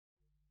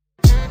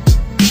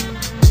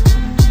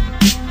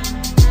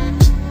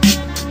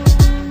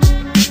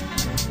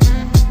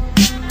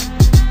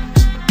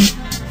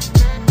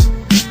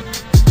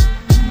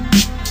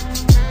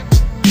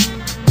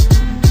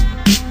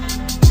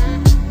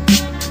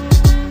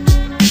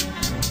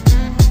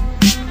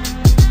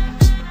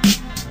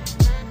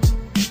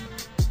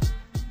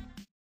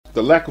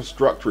The lack of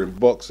structure in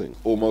boxing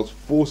almost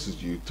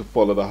forces you to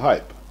follow the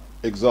hype.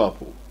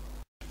 Example,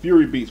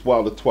 Fury beats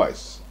Wilder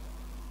twice.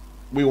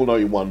 We all know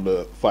he won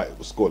the fight, it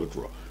was scored a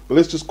draw. But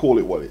let's just call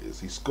it what it is.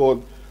 He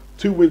scored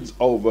 2 wins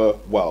over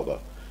Wilder.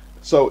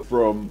 So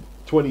from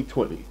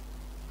 2020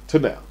 to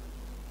now,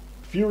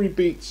 Fury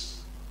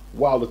beats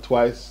Wilder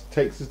twice,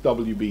 takes his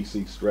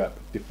WBC strap,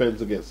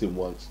 defends against him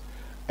once.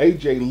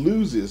 AJ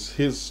loses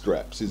his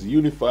straps, his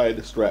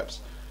unified straps,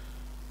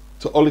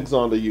 to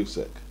Alexander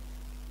Usyk.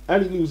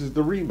 And he loses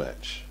the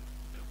rematch.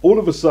 All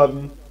of a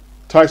sudden,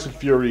 Tyson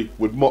Fury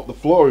would mop the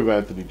floor with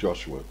Anthony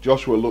Joshua.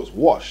 Joshua looks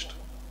washed.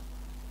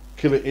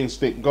 Killer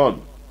instinct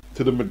gone.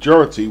 To the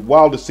majority,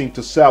 Wilder seemed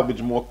to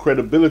salvage more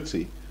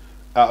credibility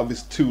out of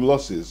his 2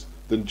 losses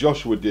than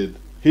Joshua did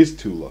his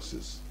 2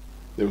 losses.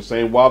 They were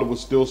saying Wilder would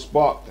still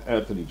spark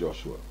Anthony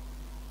Joshua.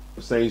 They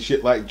were saying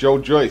shit like Joe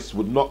Joyce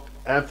would knock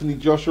Anthony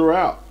Joshua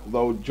out,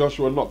 although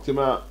Joshua knocked him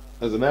out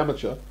as an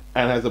amateur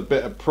and has a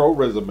better pro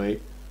resume.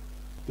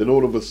 Then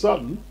all of a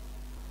sudden,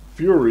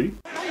 Fury...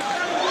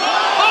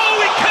 Oh,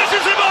 he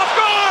catches him off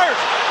guard!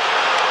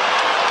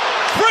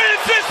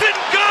 Francis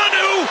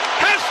Ngannou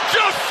has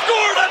just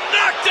scored a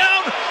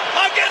knockdown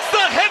against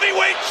the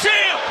heavyweight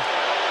champ!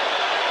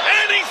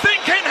 Anything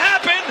can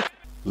happen!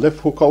 Left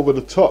hook over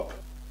the top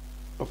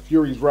of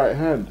Fury's right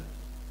hand.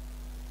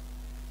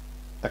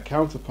 A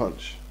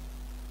counterpunch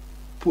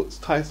puts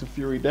Tyson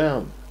Fury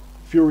down.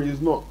 Fury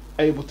is not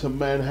able to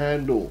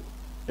manhandle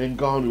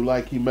Ngannou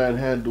like he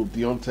manhandled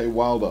Deontay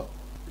Wilder.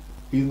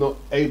 He's not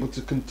able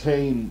to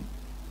contain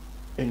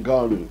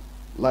Ngannou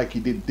like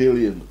he did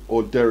Dillian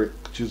or Derek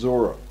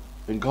Chisora.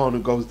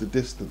 Ngannou goes the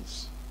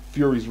distance.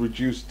 Fury's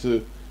reduced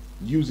to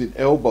using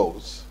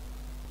elbows.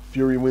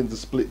 Fury wins a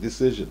split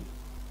decision.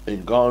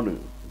 Ngannou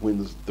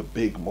wins the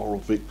big moral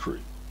victory.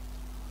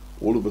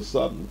 All of a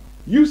sudden,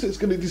 Usyk's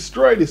going to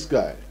destroy this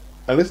guy.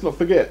 And let's not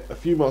forget, a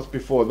few months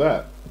before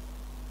that,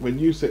 when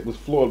Usyk was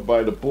floored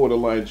by the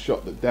borderline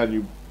shot that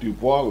Daniel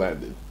Dubois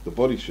landed, the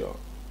body shot,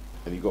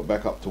 and he got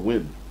back up to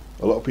win,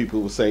 a lot of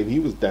people were saying he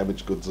was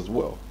damaged goods as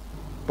well.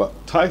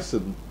 But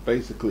Tyson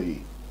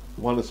basically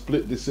won a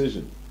split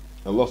decision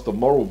and lost a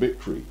moral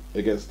victory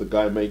against the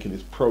guy making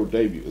his pro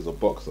debut as a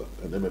boxer,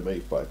 an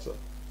MMA fighter.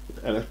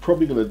 And it's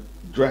probably going to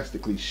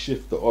drastically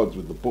shift the odds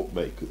with the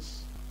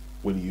bookmakers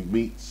when he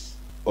meets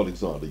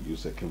Alexander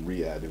Usyk in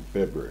Riyadh in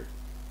February.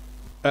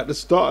 At the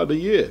start of the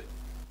year,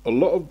 a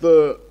lot of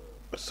the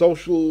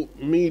social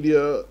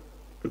media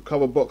who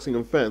cover boxing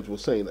and fans were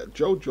saying that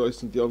Joe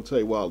Joyce and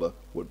Deontay Wilder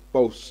would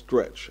both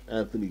stretch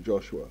Anthony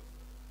Joshua.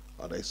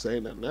 Are they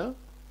saying that now?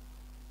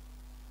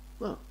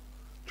 No.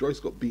 Joyce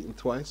got beaten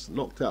twice,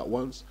 knocked out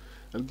once,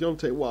 and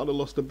Deontay Wilder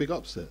lost a big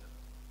upset.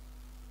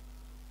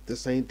 They're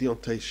saying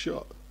Deontay's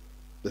shot.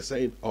 They're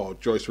saying, oh,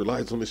 Joyce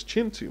relies on his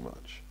chin too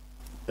much.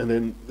 And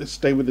then let's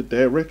stay with the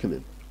day of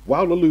reckoning.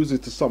 Wilder loses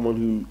to someone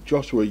who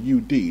Joshua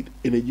UD'd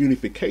in a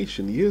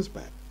unification years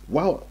back.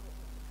 Wow.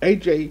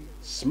 AJ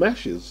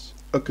smashes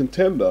a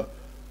contender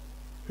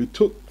who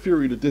took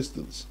Fury the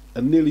distance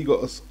and nearly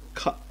got a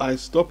cut-eye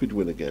stoppage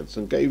win against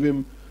and gave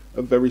him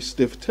a very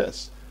stiff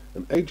test.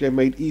 And AJ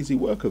made easy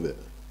work of it.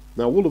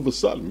 Now all of a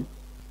sudden,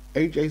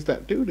 AJ's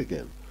that dude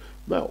again.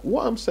 Now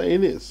what I'm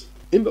saying is,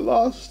 in the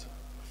last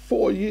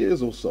 4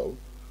 years or so,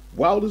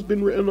 Wilder's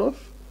been written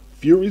off,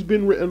 Fury's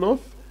been written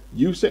off,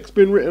 Usyk's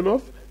been written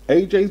off,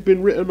 AJ's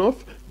been written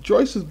off,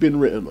 Joyce has been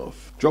written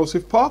off,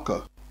 Joseph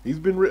Parker, he's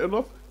been written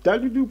off,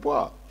 Daniel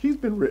Dubois, he's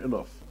been written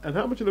off. And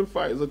how much of them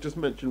fighters I just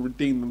mentioned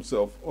redeemed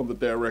themselves on the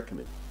day of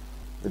reckoning?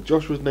 And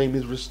Joshua's name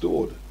is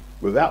restored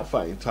without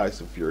fighting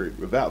Tyson Fury,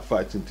 without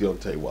fighting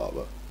Deontay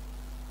Wilder.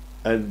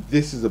 And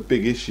this is a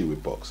big issue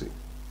with boxing,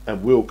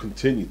 and will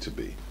continue to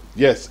be.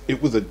 Yes,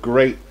 it was a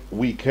great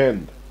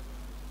weekend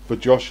for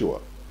Joshua,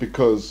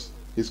 because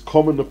his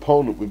common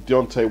opponent with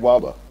Deontay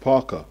Wilder,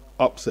 Parker,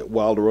 upset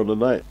Wilder on the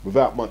night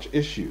without much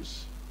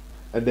issues.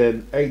 And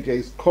then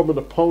AJ's common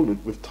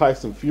opponent with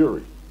Tyson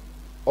Fury,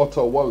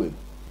 Otto Wallin,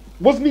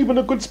 wasn't even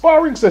a good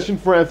sparring session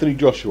for Anthony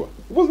Joshua.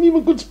 It wasn't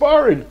even good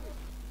sparring.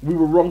 We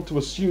were wrong to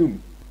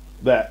assume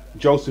that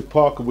Joseph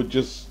Parker would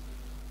just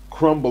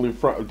crumble in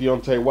front of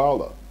Deontay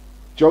Wilder.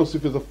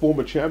 Joseph is a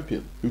former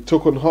champion who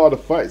took on harder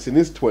fights in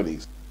his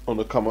 20s on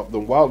the come up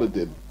than Wilder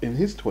did in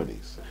his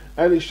 20s.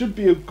 And it should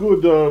be a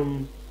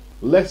good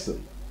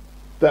lesson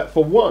that,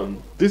 for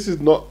one, this is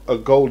not a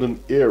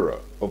golden era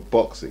of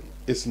boxing.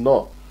 It's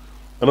not.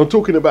 And I'm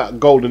talking about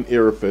golden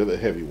era for the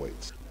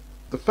heavyweights.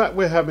 The fact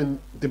we're having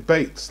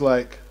debates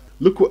like,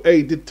 look what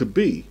A did to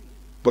B,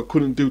 but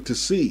couldn't do to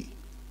C,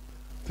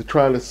 to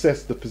try and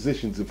assess the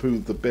positions of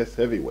who's the best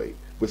heavyweight.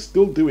 We're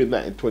still doing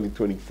that in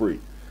 2023.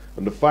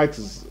 And the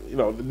fighters, you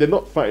know, they're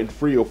not fighting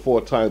 3 or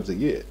 4 times a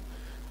year.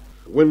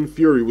 When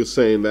Fury was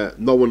saying that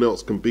no one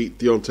else can beat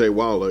Deontay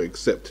Wilder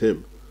except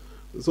him,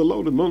 there's a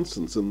load of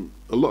nonsense, and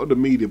a lot of the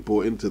media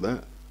bought into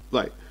that.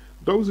 Like,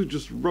 those who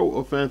just wrote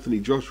off Anthony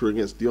Joshua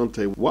against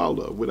Deontay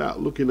Wilder without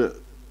looking at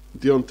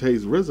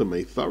Deontay's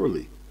resume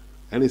thoroughly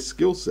and his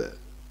skill set.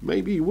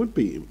 maybe he would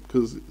beat him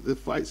because the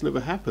fight's never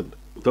happened.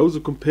 Those who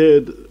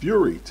compared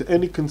Fury to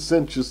any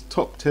consensus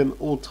top 10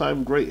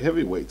 all-time great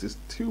heavyweights is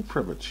too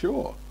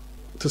premature.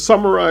 To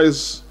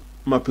summarize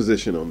my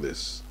position on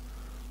this,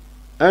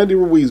 Andy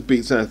Ruiz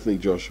beats Anthony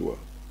Joshua.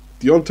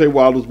 Deontay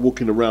Wilder's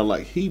walking around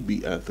like he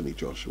beat Anthony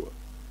Joshua.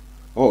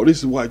 Oh, this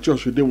is why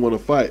Joshua didn't want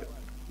to fight.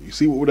 You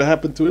see what would have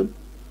happened to him?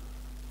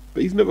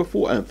 But he's never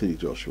fought Anthony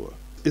Joshua.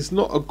 It's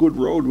not a good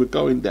road we're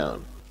going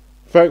down.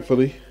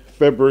 Thankfully,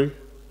 February,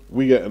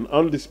 we get an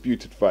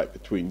undisputed fight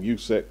between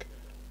Usyk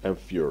and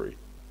Fury.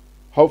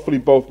 Hopefully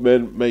both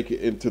men make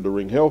it into the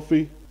ring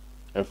healthy,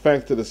 and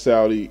thanks to the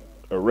Saudi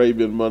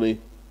Arabian money,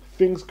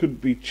 things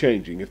could be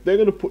changing. If they're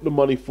going to put the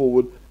money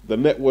forward, the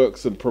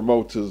networks and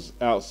promoters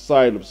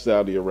outside of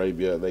Saudi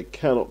Arabia, they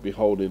cannot be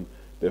holding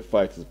their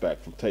fighters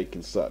back from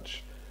taking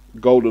such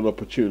golden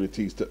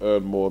opportunities to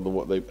earn more than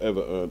what they've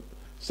ever earned.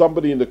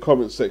 Somebody in the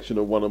comment section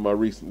of one of my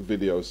recent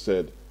videos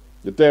said,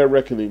 the Day of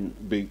Reckoning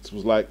beats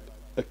was like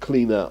a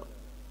clean out.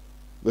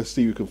 Let's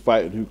see who can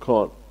fight and who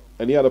can't.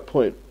 And he had a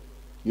point.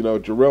 You know,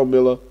 Jarrell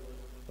Miller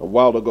and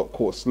Wilder got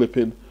caught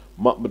slipping.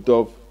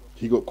 Makhmudov,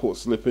 he got caught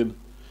slipping.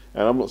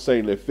 And I'm not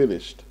saying they're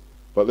finished,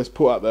 but let's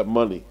put out that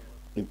money,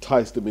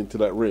 entice them into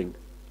that ring,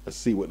 and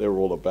see what they're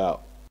all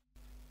about.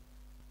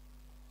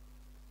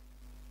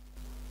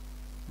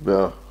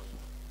 Now,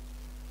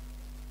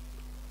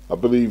 I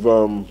believe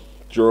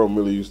Jarrell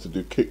Miller used to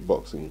do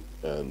kickboxing,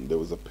 and there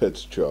was a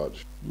PEDS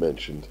charge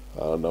mentioned.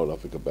 I don't know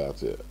nothing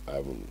about it. I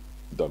haven't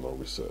done no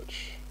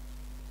research.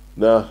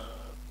 Now,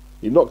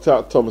 he knocked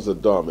out Thomas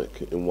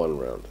Adamek in one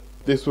round.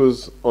 This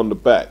was on the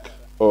back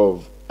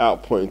of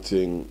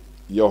outpointing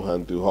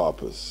Johan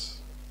Duhaupas.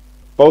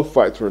 Both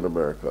fights were in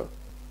America,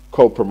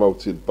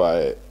 co-promoted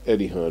by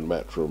Eddie Hearn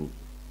Matchroom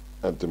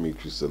and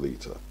Dimitri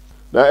Salita.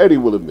 Now, Eddie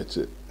will admit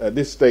it. At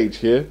this stage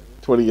here,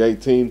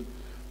 2018,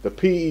 the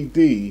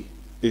PED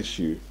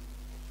issue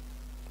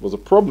was a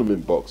problem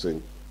in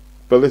boxing,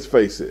 but let's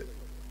face it,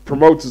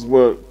 promoters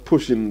weren't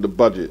pushing the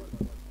budget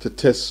to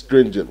test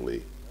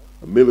stringently.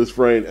 Miller's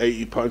throwing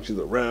 80 punches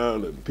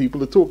around, and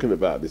people are talking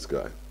about this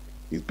guy.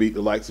 He's beat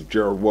the likes of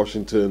Gerald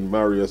Washington,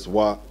 Mariusz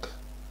Wach,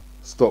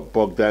 stopped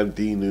Bogdan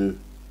Dinu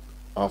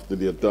after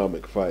the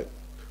Adamek fight.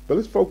 But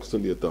let's focus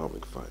on the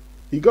Adamek fight.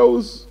 He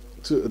goes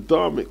to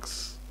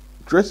Adamek's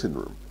dressing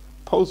room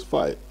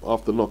post-fight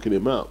after knocking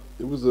him out.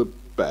 It was a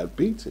bad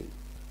beating,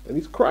 and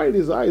he's crying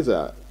his eyes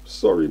out.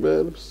 Sorry,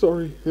 man, I'm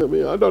sorry. I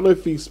mean, I don't know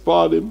if he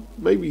sparred him.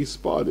 Maybe he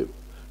sparred him.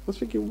 I was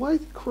thinking, why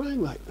is he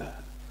crying like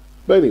that?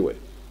 But anyway,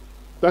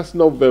 that's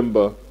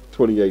November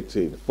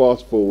 2018.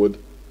 Fast forward,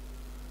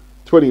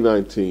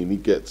 2019, he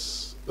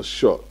gets a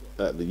shot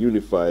at the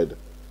unified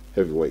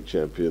heavyweight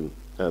champion,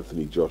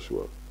 Anthony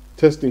Joshua.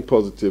 Testing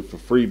positive for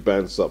 3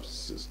 banned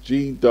substances,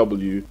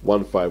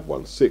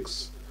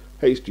 GW1516,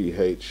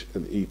 HGH,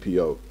 and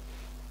EPO.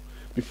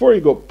 Before he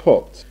got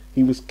popped,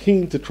 he was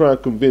keen to try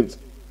and convince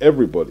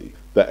everybody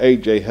that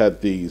AJ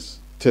had these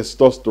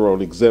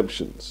testosterone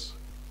exemptions.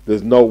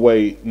 There's no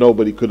way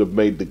nobody could have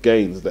made the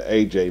gains that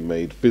AJ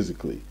made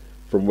physically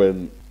from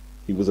when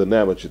he was an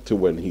amateur to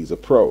when he's a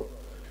pro.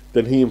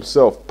 Then he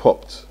himself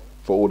popped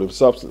for all them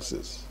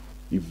substances.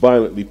 He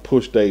violently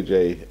pushed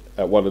AJ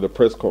at one of the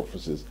press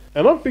conferences.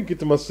 And I'm thinking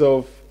to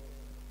myself,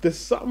 there's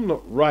something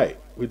not right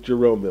with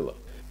Jarrell Miller.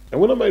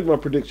 And when I made my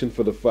prediction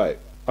for the fight,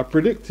 I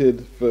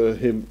predicted for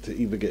him to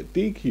either get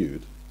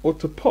DQ'd or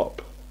to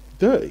pop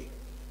dirty.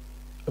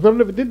 And I've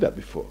never did that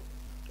before.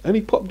 And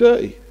he popped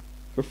dirty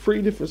for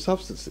 3 different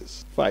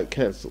substances. Fight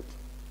cancelled.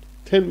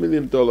 $10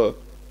 million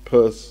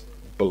purse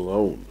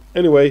blown.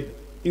 Anyway,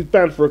 he's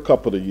banned for a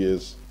couple of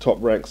years. Top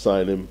Rank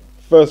signed him.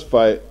 First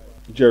fight,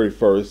 Jerry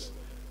Forrest.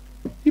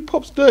 He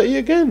pops dirty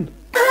again.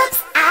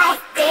 Oops, I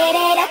did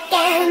it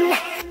again.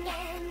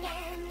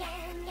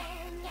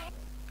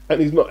 And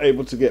he's not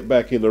able to get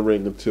back in the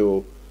ring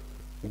until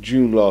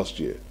June last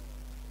year.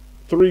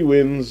 3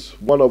 wins,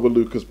 1 over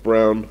Lucas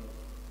Brown.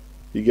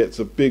 He gets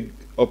a big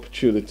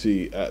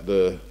opportunity at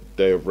the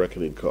Day of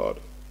Reckoning card.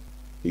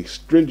 He's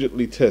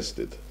stringently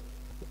tested,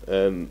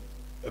 and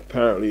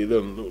apparently it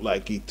doesn't look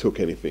like he took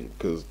anything,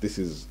 because this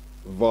is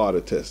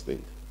VADA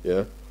testing.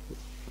 Yeah,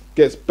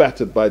 gets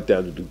battered by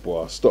Daniel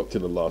Dubois, stopped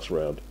in the last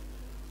round.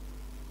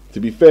 To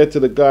be fair to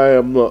the guy,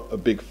 I'm not a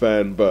big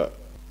fan, but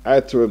I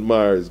had to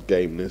admire his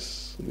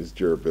gameness and his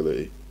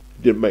durability.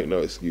 He didn't make no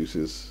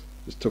excuses,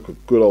 just took a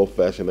good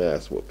old-fashioned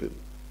ass whooping.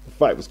 The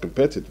fight was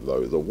competitive though,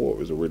 it was a war, it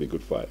was a really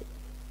good fight.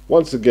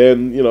 Once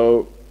again, you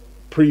know,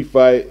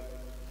 pre-fight,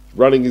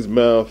 running his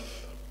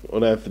mouth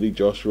on Anthony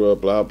Joshua,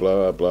 blah,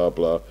 blah, blah,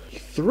 blah. He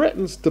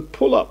threatens to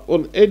pull up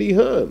on Eddie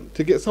Hearn.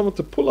 To get someone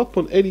to pull up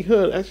on Eddie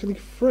Hearn actually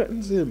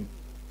threatens him.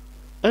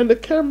 And the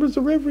cameras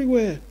are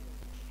everywhere.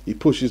 He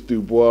pushes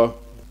Dubois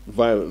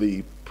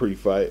violently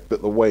pre-fight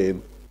at the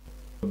weigh-in.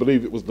 I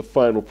believe it was the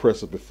final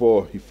presser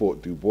before he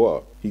fought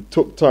Dubois. He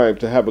took time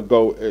to have a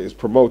go at his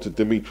promoter,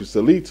 Dimitri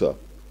Salita,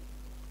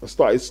 and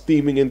started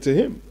steaming into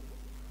him.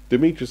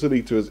 Dimitri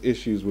Salita has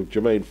issues with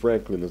Jermaine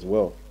Franklin as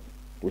well,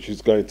 which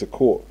is going to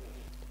court.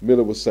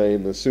 Miller was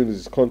saying as soon as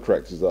his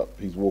contract is up,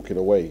 he's walking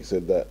away. He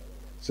said that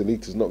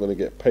Salita's not going to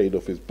get paid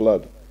off his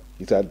blood.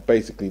 He's had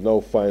basically no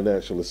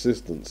financial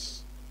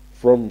assistance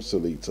from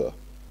Salita,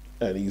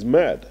 and he's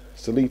mad.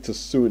 Salita's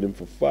suing him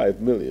for $5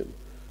 million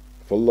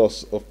for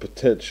loss of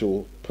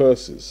potential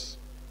purses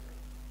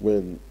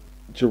when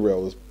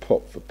Jarrell is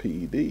popped for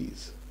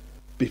PEDs.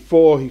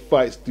 Before he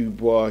fights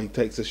Dubois, he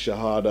takes a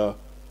Shahada.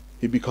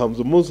 He becomes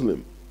a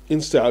Muslim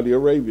in Saudi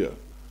Arabia.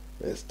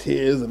 There's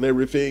tears and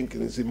everything,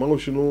 and it's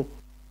emotional.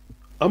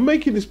 I'm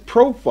making this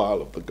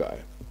profile of the guy.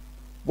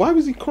 Why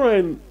was he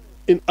crying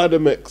in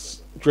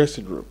Adamek's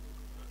dressing room?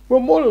 Well,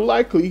 more than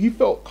likely, he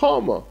felt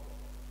karma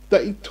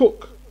that he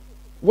took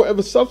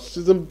whatever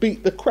substances and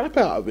beat the crap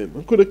out of him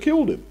and could have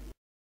killed him.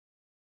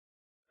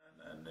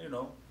 And you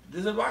know,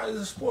 this is why it's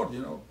a sport,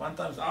 you know, one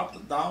time's up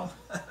and down,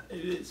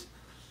 it is.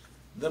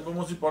 The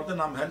most important,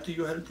 I'm healthy,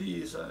 you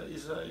healthy, is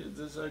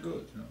good,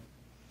 you know.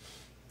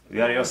 We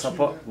are your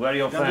support. We are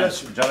your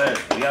fans,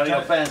 Jarrell. We are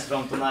your fans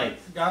from tonight.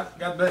 God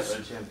bless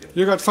you.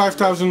 You got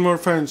 5,000 more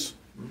fans.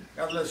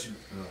 God bless you.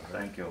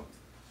 Thank you.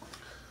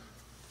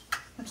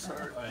 I'm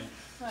sorry.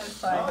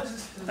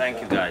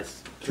 Thank you,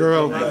 guys.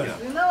 Jarrell,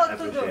 You know what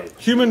to do.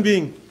 human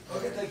being.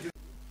 Okay, thank you.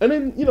 And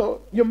then, you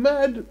know, you're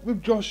mad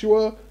with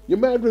Joshua, you're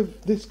mad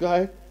with this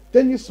guy,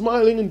 then you're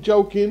smiling and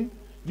joking,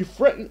 you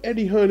threaten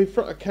Eddie Hearn in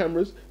front of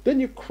cameras, then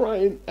you're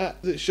crying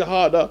at the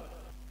Shahada.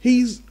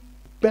 He's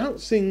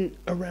bouncing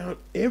around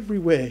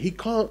everywhere. He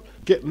can't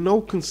get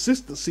no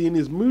consistency in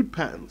his mood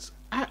patterns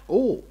at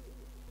all.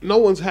 No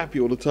one's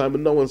happy all the time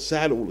and no one's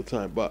sad all the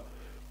time, but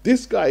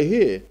this guy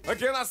here...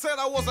 Again, I said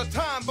I was a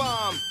time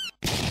bomb.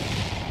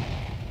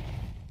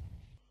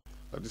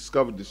 I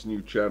discovered this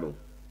new channel,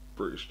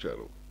 British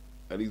channel,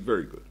 and he's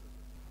very good.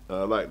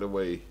 I like the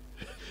way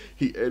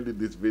he ended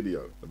this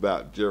video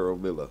about Jarrell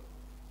Miller,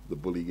 the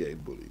bully getting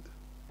bullied.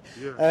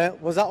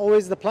 Was that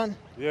always the plan?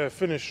 Yeah,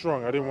 finish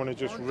strong. I didn't want to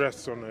just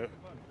rest on a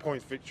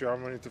point victory. I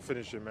wanted to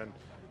finish him, and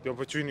the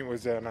opportunity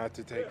was there and I had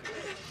to take it.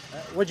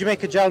 What do you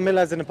make of Jarrell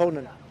Miller as an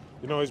opponent?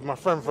 You know, he's my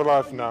friend for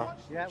life now.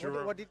 Yeah,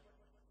 what did...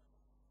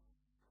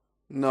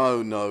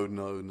 No,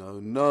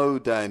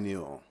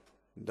 Daniel.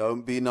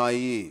 Don't be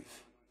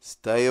naive.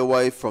 Stay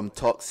away from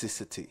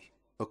toxicity.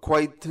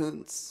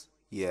 Acquaintance,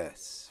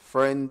 yes.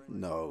 Friend,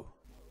 no.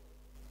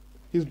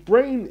 His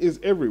brain is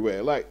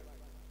everywhere. Like,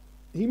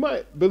 he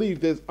might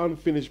believe there's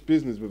unfinished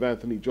business with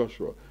Anthony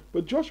Joshua,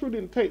 but Joshua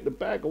didn't take the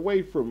bag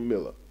away from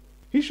Miller.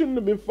 He shouldn't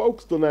have been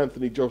focused on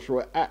Anthony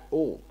Joshua at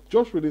all.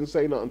 Joshua didn't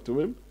say nothing to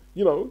him.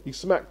 You know, he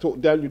smack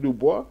talked Daniel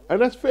Dubois,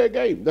 and that's fair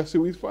game. That's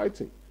who he's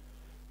fighting.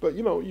 But,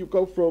 you know, you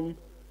go from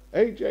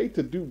AJ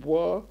to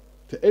Dubois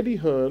to Eddie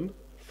Hearn,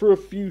 threw a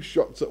few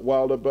shots at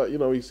Wilder, but, you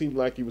know, he seemed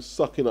like he was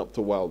sucking up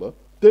to Wilder.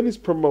 Then his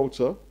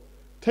promoter,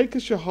 take a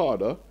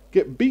Shahada,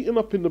 get beaten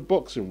up in the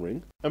boxing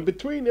ring, and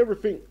between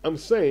everything I'm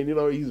saying, you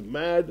know, he's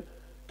mad,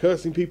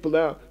 cursing people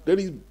out, then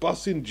he's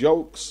busting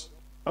jokes.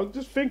 I'm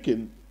just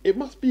thinking, it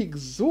must be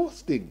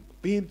exhausting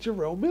being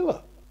Jarrell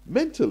Miller,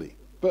 mentally,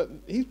 but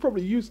he's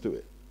probably used to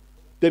it.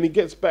 Then he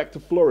gets back to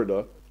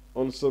Florida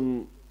on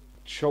some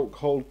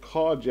chokehold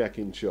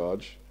carjacking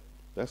charge.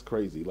 That's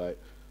crazy. Like,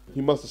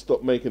 he must have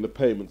stopped making the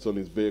payments on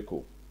his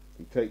vehicle.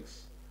 He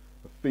takes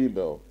a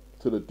female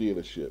to the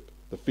dealership.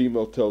 The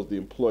female tells the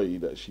employee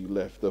that she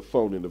left her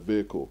phone in the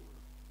vehicle.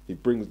 He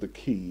brings the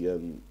key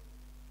and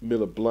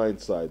Miller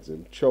blindsides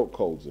him,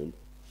 chokeholds him,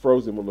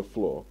 throws him on the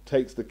floor,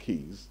 takes the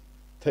keys,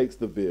 takes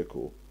the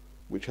vehicle,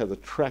 which has a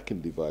tracking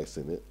device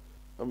in it.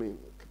 I mean,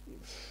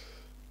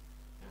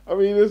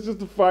 it's just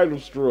the final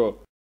straw.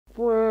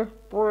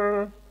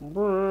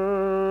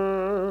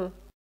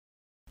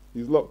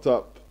 He's locked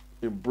up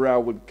in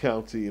Broward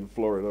County in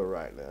Florida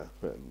right now.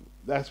 And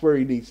that's where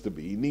he needs to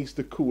be. He needs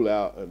to cool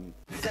out and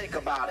Think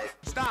about it.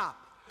 Stop.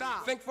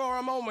 Think for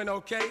a moment,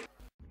 okay?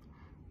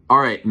 All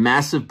right,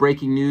 massive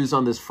breaking news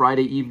on this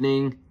Friday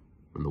evening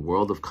from the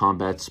world of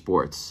combat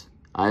sports.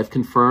 I have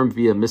confirmed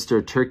via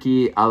Mr.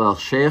 Turki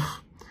Al-Sheikh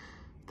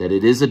that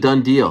it is a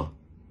done deal.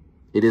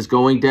 It is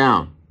going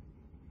down.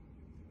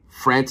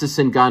 Francis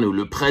Ngannou,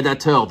 Le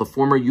Predateur, the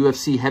former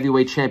UFC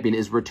heavyweight champion,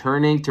 is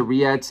returning to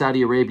Riyadh,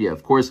 Saudi Arabia.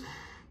 Of course,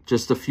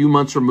 just a few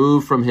months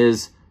removed from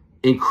his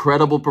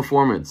incredible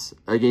performance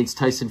against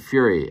Tyson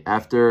Fury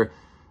after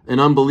an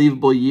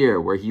unbelievable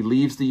year where he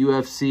leaves the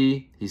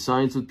UFC, he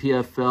signs with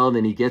PFL,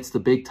 then he gets the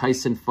big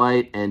Tyson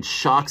fight and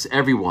shocks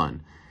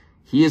everyone.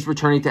 He is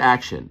returning to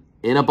action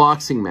in a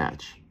boxing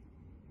match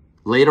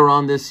later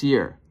on this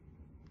year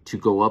to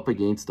go up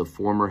against the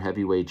former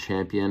heavyweight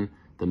champion,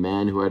 the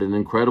man who had an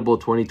incredible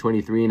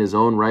 2023 in his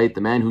own right,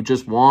 the man who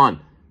just won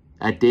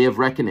at Day of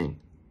Reckoning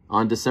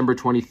on December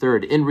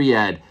 23rd in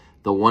Riyadh,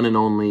 the one and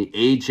only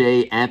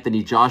AJ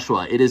Anthony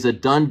Joshua. It is a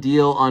done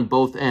deal on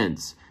both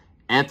ends.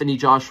 Anthony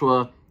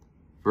Joshua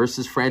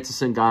versus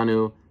Francis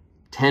Ngannou,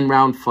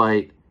 10-round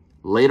fight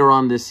later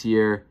on this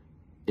year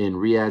in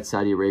Riyadh,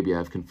 Saudi Arabia.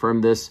 I've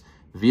confirmed this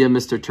via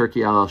Mr.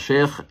 Turki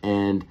Al-Sheikh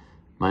and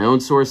my own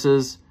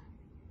sources.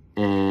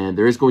 And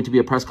there is going to be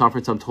a press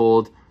conference, I'm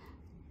told,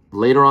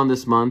 later on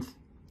this month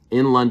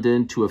in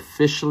London to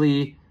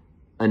officially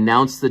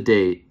announce the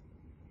date.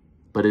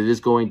 But it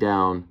is going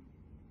down.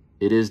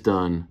 It is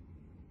done.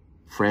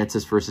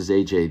 Francis versus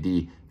AJ.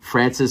 The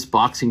Francis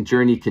boxing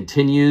journey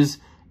continues,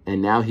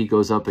 and now he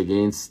goes up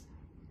against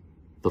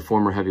the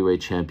former heavyweight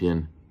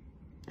champion,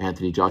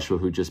 Anthony Joshua,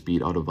 who just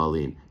beat Otto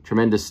Wallin.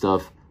 Tremendous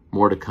stuff.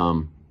 More to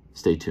come.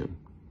 Stay tuned.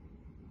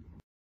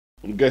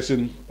 I'm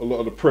guessing a lot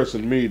of the press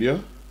and media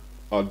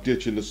are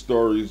ditching the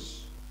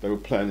stories they were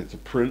planning to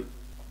print,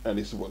 and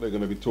this is what they're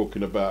going to be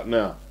talking about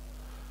now.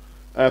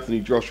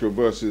 Anthony Joshua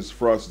versus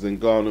Francis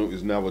Ngannou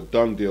is now a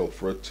done deal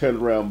for a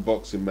 10-round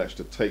boxing match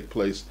to take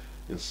place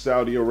in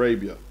Saudi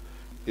Arabia.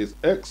 His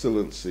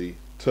Excellency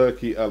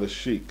Turki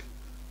Al-Sheikh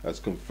has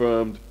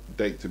confirmed,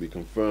 date to be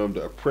confirmed,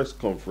 at a press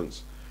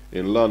conference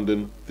in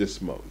London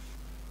this month.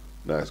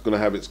 Now it's going to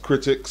have its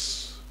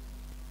critics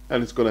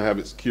and it's going to have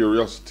its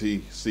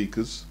curiosity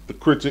seekers. The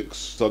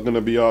critics are going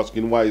to be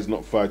asking why he's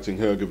not fighting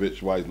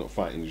Hrgovic, why he's not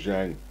fighting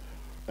Zhang.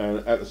 And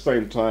at the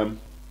same time,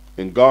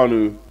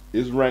 Ngannou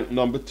is ranked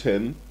number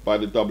 10 by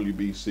the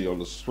WBC on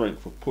the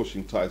strength of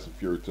pushing Tyson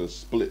Fury to a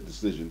split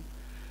decision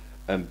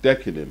and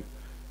decking him.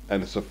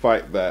 And it's a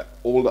fight that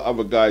all the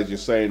other guys you're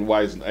saying,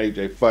 why isn't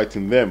AJ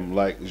fighting them,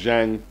 like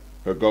Zhang,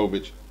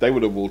 Hrgovic, they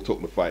would have all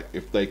took the fight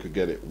if they could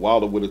get it.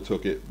 Wilder would have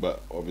took it,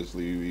 but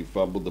obviously he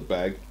fumbled the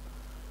bag.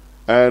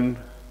 And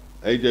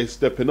AJ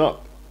stepping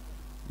up.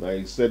 Now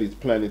he said he's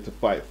planning to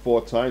fight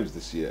 4 times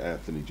this year,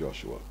 Anthony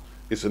Joshua.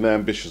 It's an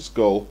ambitious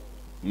goal.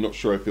 I'm not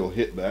sure if he'll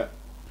hit that.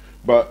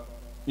 But,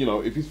 you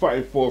know, if he's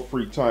fighting 4 or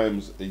 3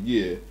 times a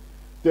year,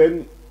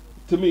 then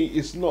to me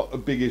it's not a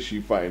big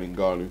issue fighting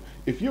Ngannou.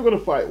 If you're going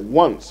to fight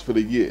once for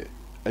the year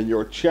and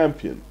you're a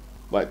champion,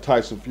 like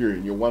Tyson Fury,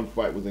 and your one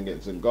fight was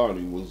against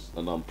Ngannou, was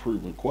an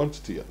unproven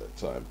quantity at that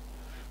time,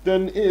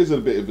 then it is a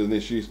bit of an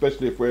issue,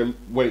 especially if we're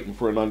waiting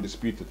for an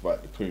undisputed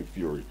fight between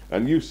Fury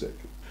and Usyk.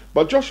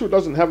 But Joshua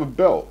doesn't have a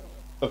belt.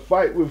 A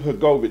fight with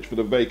Hrgovic for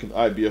the vacant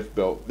IBF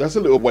belt, that's a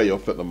little way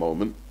off at the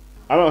moment.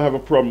 I don't have a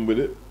problem with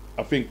it.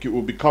 I think it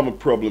will become a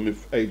problem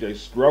if AJ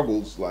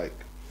struggles like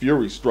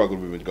Fury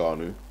struggled with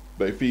Ngannou.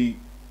 But if he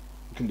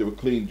can do a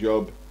clean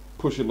job,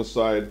 push him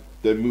aside,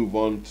 then move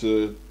on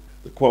to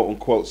the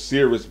quote-unquote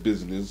serious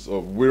business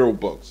of real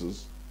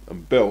boxers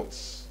and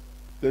belts,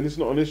 then it's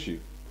not an issue.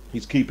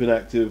 He's keeping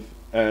active,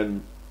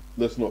 and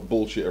let's not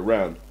bullshit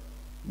around.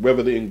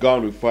 Whether the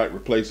Ngannou fight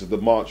replaces the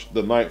March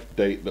the 9th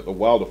date that the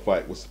Wilder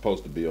fight was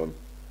supposed to be on,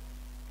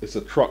 it's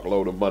a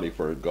truckload of money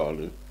for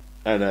Ngannou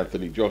and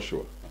Anthony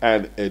Joshua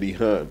and Eddie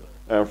Hearn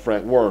and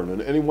Frank Warren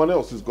and anyone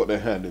else who's got their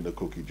hand in the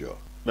cookie jar.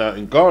 Now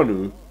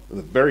Ngannou is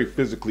a very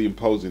physically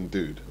imposing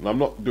dude, and I'm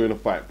not doing a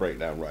fight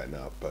breakdown right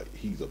now, but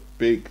he's a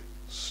big,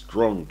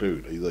 strong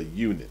dude. He's a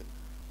unit.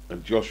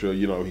 And Joshua,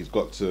 you know, he's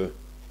got to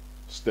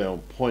stay on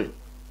point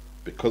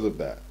because of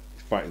that.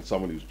 He's fighting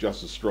someone who's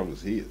just as strong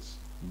as he is.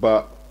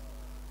 But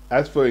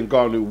as for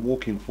Ngannou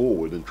walking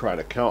forward and trying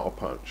to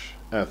counterpunch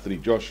Anthony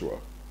Joshua,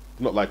 it's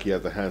not like he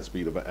has the hand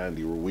speed of an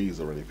Andy Ruiz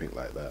or anything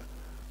like that.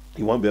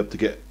 He won't be able to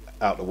get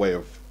out the way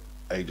of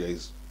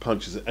AJ's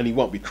punches, and he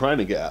won't be trying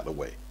to get out the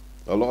way.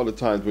 A lot of the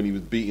times when he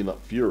was beating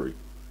up Fury,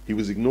 he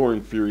was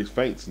ignoring Fury's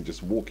feints and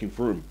just walking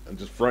through him and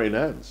just throwing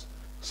hands.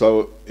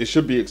 So it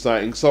should be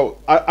exciting. So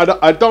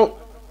I don't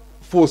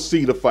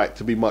foresee the fight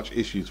to be much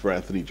issues for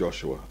Anthony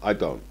Joshua. I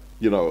don't.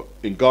 You know,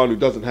 Ngannou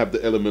doesn't have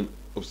the element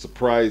of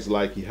surprise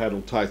like he had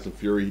on Tyson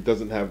Fury. He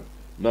doesn't have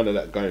none of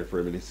that going for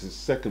him, and it's his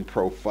second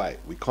pro fight.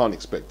 We can't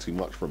expect too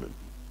much from him.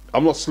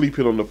 I'm not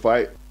sleeping on the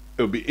fight.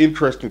 It'll be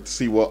interesting to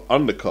see what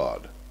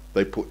undercard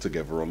they put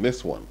together on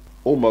this one.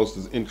 Almost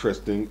as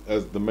interesting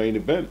as the main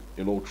event,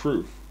 in all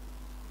truth.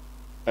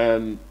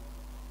 And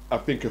I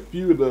think a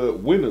few of the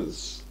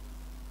winners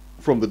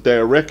from the Day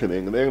of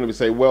Reckoning, and they're going to be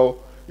saying, well,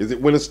 is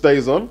it winner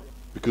stays on?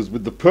 Because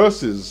with the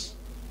purses,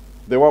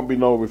 there won't be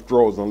no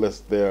withdrawals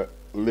unless they're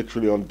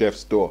literally on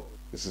death's door.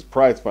 This is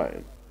prize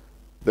fighting.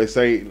 They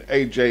say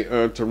AJ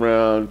earned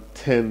around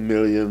 £10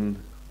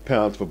 million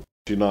for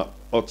pushing up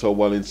Otto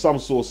Wallin. Some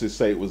sources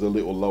say it was a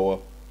little lower,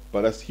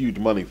 but that's huge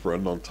money for a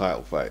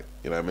non-title fight.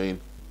 You know what I mean?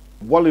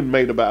 Wallin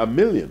made about $1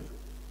 million.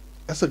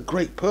 That's a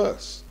great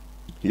purse.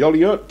 He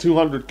only earned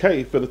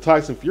 $200K for the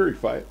Tyson Fury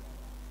fight.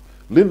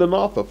 Lyndon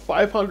Arthur,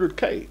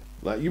 $500K.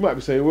 Like, you might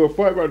be saying, well,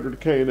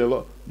 $500K in a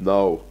lot.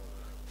 No,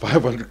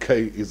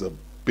 $500K is a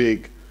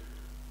big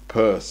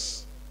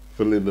purse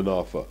for Lyndon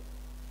Arthur.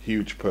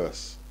 Huge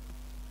purse.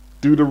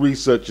 Do the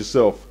research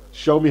yourself.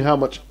 Show me how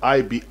much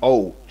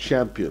IBO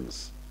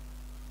champions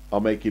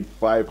are making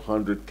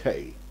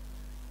 $500K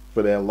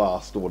for their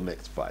last or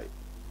next fight.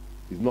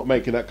 He's not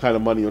making that kind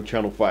of money on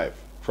Channel 5.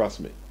 Trust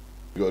me.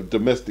 We've got a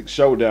domestic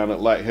showdown at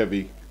light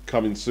heavy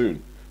coming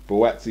soon.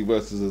 Boatsi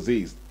versus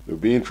Aziz. It'll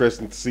be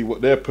interesting to see what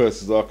their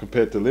purses are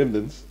compared to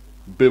Lyndon's.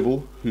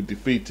 Bivol, who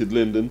defeated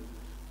Lyndon,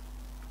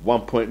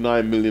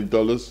 $1.9 million.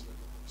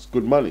 It's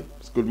good money.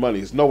 It's good money.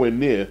 It's nowhere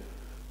near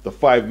the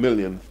 $5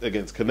 million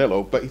against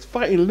Canelo, but he's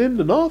fighting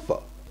Lyndon Arthur.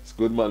 It's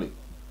good money.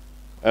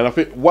 And I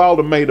think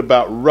Wilder made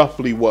about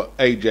roughly what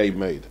AJ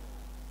made.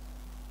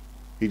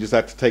 He just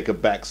had to take a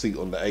back seat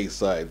on the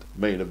A-side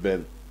main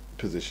event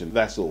position.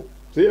 That's all.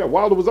 So yeah,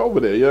 Wilder was over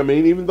there, you know what I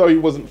mean? Even though he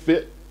wasn't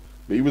fit,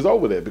 but he was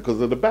over there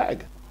because of the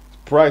bag. It's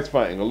Prize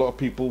fighting, a lot of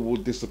people will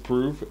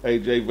disapprove.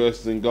 AJ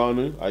versus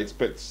Ngannou. I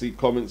expect to see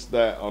comments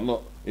that are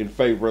not in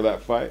favor of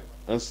that fight,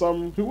 and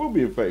some who will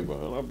be in favor.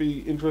 And I'll be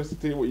interested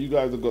to hear what you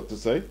guys have got to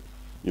say.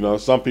 You know,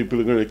 some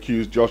people are going to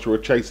accuse Joshua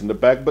of chasing the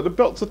bag, but the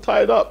belts are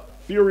tied up.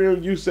 Fury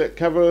and Usyk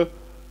have a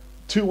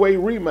two-way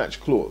rematch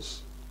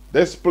clause.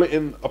 They're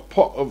splitting a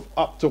pot of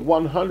up to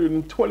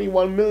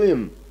 121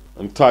 million.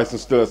 And Tyson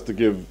still has to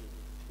give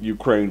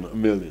Ukraine $1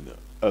 million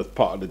as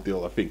part of the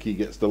deal. I think he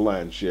gets the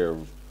lion's share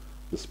of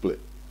the split,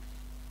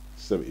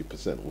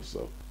 70% or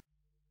so.